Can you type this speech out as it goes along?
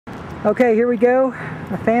Okay, here we go.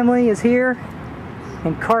 The family is here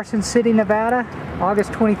in Carson City, Nevada,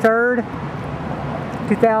 August 23rd,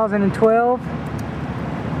 2012.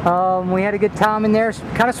 We had a good time in there. It's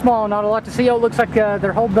kind of small, not a lot to see. Oh, it looks like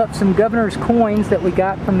they're holding up some governor's coins that we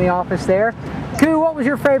got from the office there. Koo, what was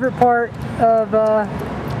your favorite part of the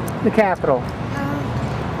Capitol?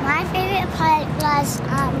 My favorite part was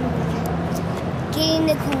getting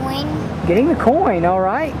the coin. Getting the coin, all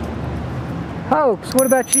right. Hopes, what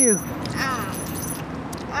about you?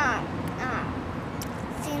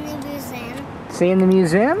 Seeing the museum. Seeing the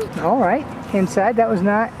museum? All right. Inside, that was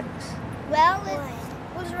nice. Well, it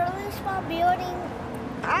was a really small building.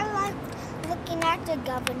 I like looking at the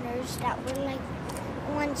governors that were like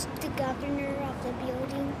once the governor of the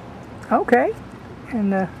building. Okay.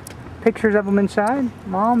 And the pictures of them inside.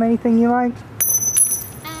 Mom, anything you liked?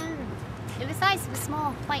 It was nice. It was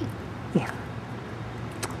small, white. Yeah.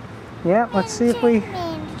 Yeah, let's see if we...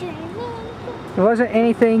 There wasn't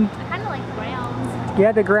anything... I kind of like the grounds.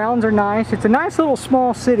 Yeah, the grounds are nice. It's a nice little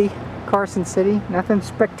small city, Carson City. Nothing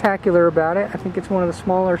spectacular about it. I think it's one of the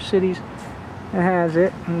smaller cities that has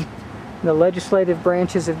it. And the legislative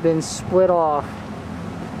branches have been split off.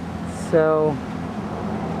 So,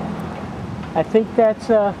 I think that's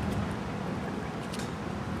about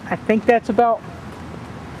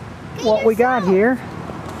what we got here.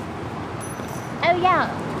 Oh yeah.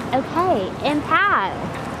 Okay. And Pat,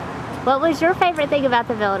 what was your favorite thing about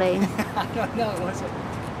the building? I don't know, was it?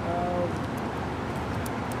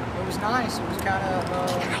 It was nice. It was kind of,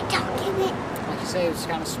 like you say, it was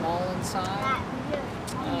kind of small inside.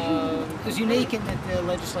 It was unique in that the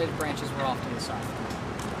legislative branches were off to the side.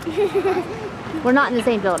 We're not in the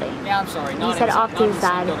same building. Yeah, I'm sorry. Not you said off to the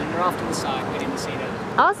side. We're off to the side. We didn't see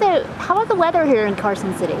those. Also, how about the weather here in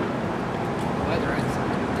Carson City? Weather?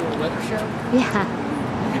 Do a weather show? Yeah.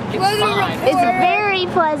 It's fine. It's very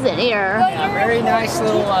pleasant here. Yeah, very nice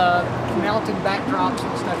little mountain backdrops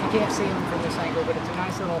and stuff. You can't see them from this angle, but it's a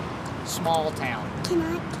nice little small town.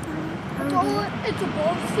 It's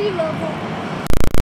above sea level.